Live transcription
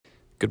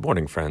Good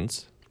morning,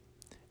 friends.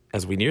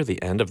 As we near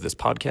the end of this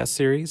podcast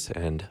series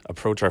and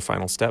approach our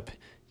final step,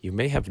 you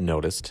may have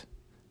noticed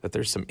that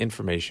there's some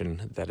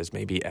information that is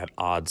maybe at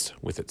odds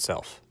with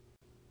itself.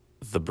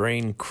 The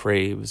brain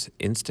craves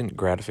instant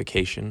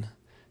gratification,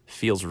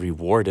 feels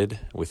rewarded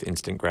with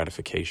instant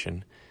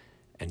gratification,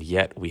 and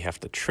yet we have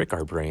to trick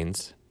our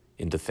brains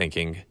into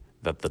thinking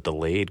that the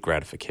delayed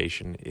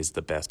gratification is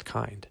the best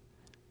kind,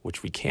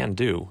 which we can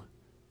do,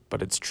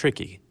 but it's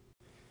tricky.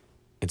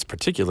 It's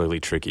particularly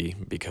tricky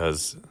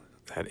because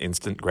that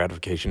instant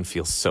gratification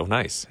feels so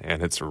nice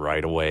and it's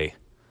right away.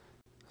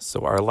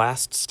 So our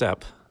last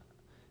step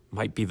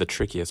might be the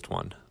trickiest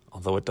one,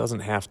 although it doesn't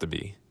have to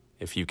be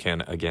if you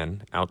can,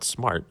 again,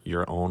 outsmart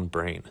your own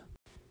brain.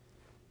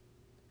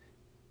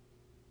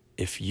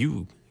 If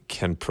you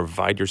can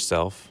provide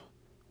yourself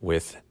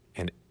with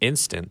an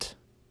instant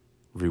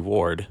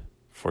reward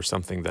for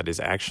something that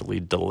is actually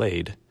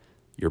delayed,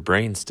 your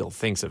brain still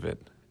thinks of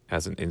it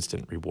as an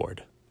instant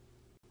reward.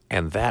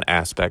 And that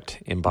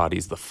aspect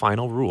embodies the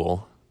final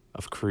rule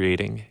of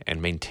creating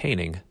and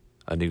maintaining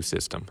a new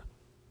system.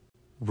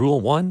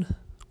 Rule 1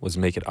 was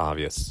make it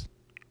obvious.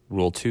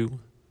 Rule 2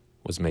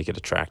 was make it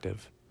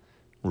attractive.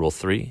 Rule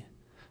 3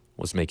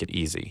 was make it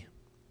easy.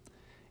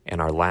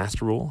 And our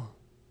last rule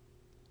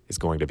is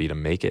going to be to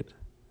make it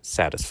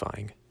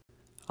satisfying.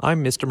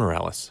 I'm Mr.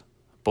 Morales,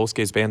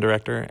 Bosque's band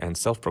director and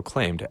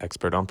self-proclaimed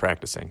expert on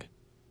practicing.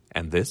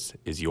 And this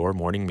is your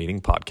Morning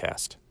Meeting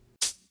Podcast.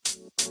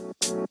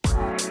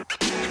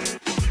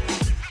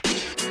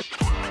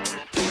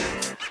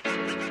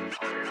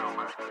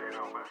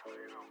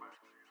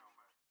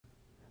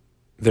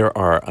 There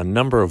are a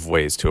number of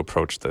ways to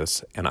approach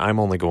this, and I'm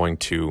only going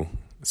to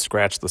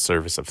scratch the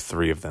surface of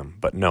 3 of them,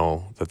 but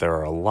know that there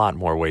are a lot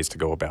more ways to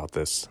go about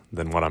this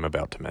than what I'm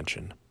about to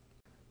mention.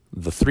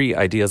 The 3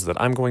 ideas that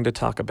I'm going to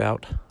talk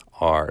about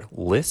are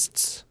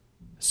lists,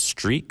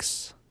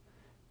 streaks,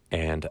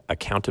 and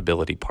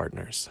accountability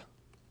partners.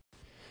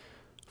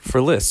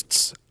 For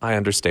lists, I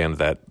understand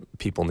that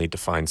people need to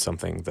find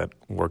something that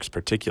works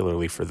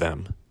particularly for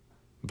them.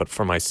 But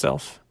for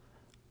myself,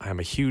 I am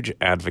a huge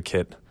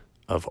advocate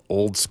of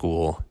old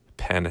school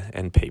pen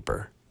and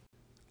paper.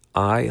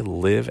 I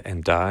live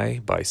and die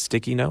by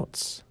sticky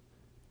notes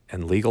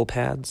and legal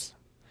pads,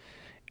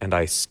 and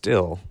I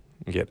still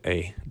get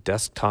a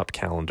desktop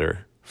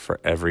calendar for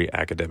every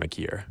academic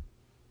year.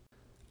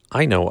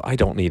 I know I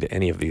don't need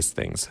any of these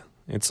things.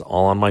 It's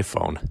all on my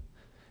phone.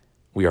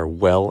 We are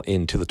well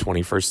into the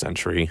 21st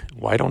century.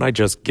 Why don't I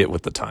just get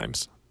with the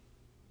times?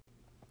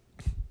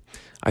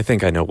 I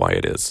think I know why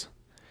it is.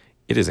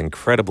 It is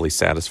incredibly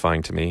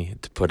satisfying to me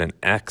to put an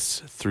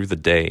X through the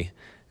day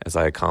as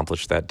I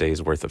accomplish that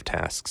day's worth of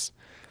tasks.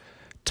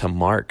 To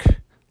mark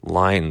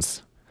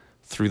lines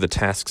through the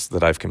tasks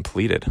that I've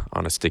completed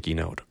on a sticky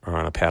note or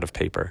on a pad of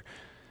paper.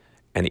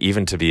 And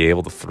even to be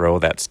able to throw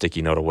that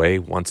sticky note away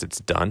once it's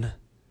done,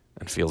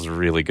 it feels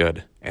really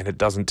good. And it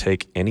doesn't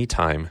take any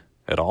time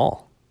at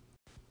all.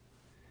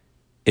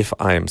 If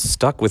I am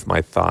stuck with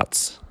my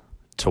thoughts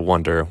to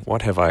wonder,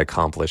 what have I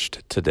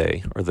accomplished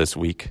today or this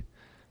week?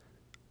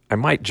 I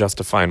might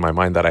justify in my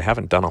mind that I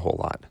haven't done a whole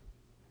lot.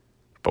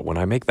 But when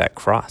I make that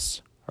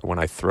cross, or when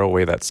I throw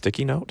away that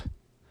sticky note,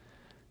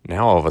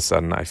 now all of a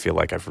sudden I feel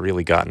like I've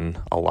really gotten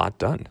a lot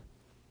done.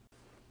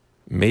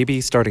 Maybe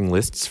starting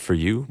lists for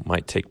you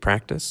might take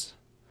practice,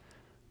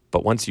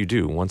 but once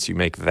you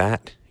make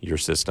that your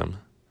system,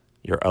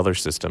 your other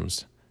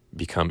systems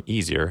become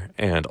easier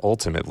and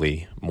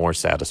ultimately more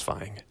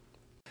satisfying.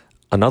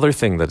 Another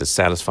thing that is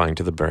satisfying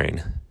to the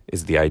brain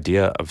is the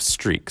idea of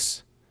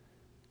streaks.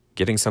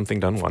 Getting something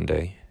done one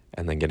day,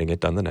 and then getting it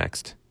done the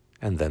next,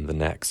 and then the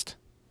next.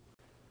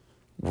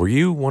 Were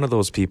you one of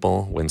those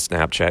people when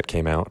Snapchat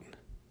came out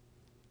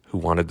who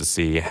wanted to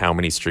see how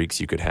many streaks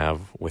you could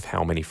have with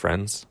how many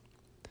friends?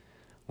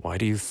 Why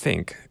do you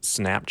think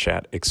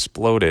Snapchat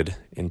exploded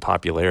in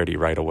popularity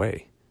right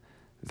away?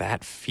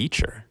 That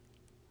feature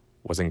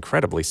was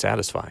incredibly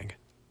satisfying.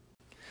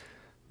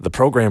 The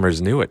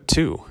programmers knew it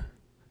too,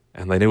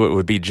 and they knew it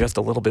would be just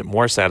a little bit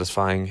more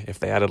satisfying if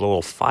they added a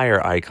little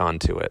fire icon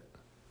to it.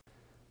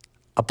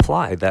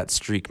 Apply that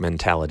streak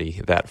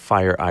mentality, that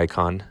fire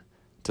icon,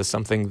 to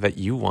something that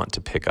you want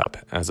to pick up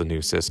as a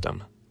new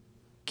system.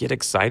 Get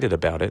excited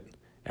about it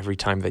every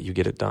time that you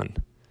get it done.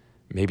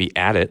 Maybe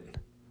add it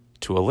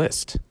to a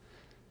list.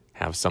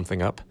 Have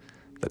something up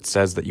that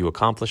says that you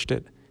accomplished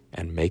it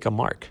and make a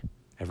mark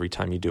every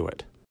time you do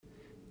it.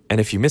 And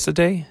if you miss a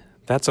day,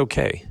 that's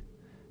okay.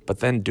 But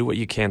then do what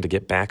you can to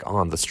get back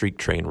on the streak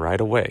train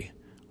right away,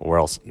 or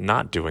else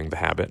not doing the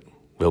habit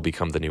will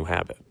become the new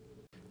habit.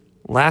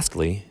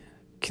 Lastly,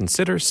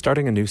 consider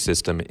starting a new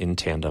system in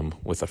tandem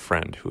with a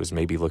friend who is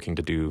maybe looking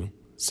to do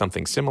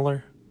something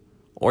similar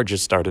or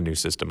just start a new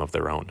system of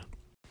their own.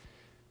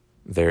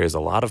 There is a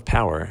lot of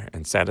power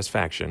and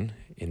satisfaction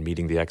in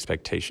meeting the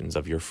expectations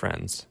of your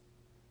friends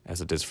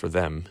as it is for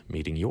them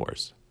meeting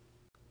yours.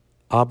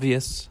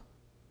 Obvious,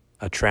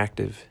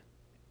 attractive,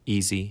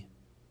 easy,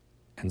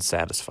 and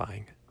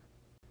satisfying.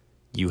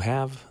 You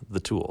have the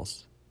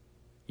tools.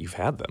 You've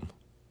had them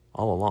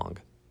all along.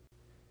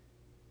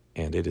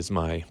 And it is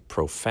my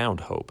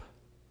profound hope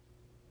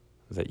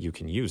that you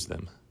can use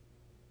them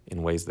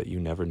in ways that you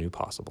never knew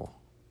possible.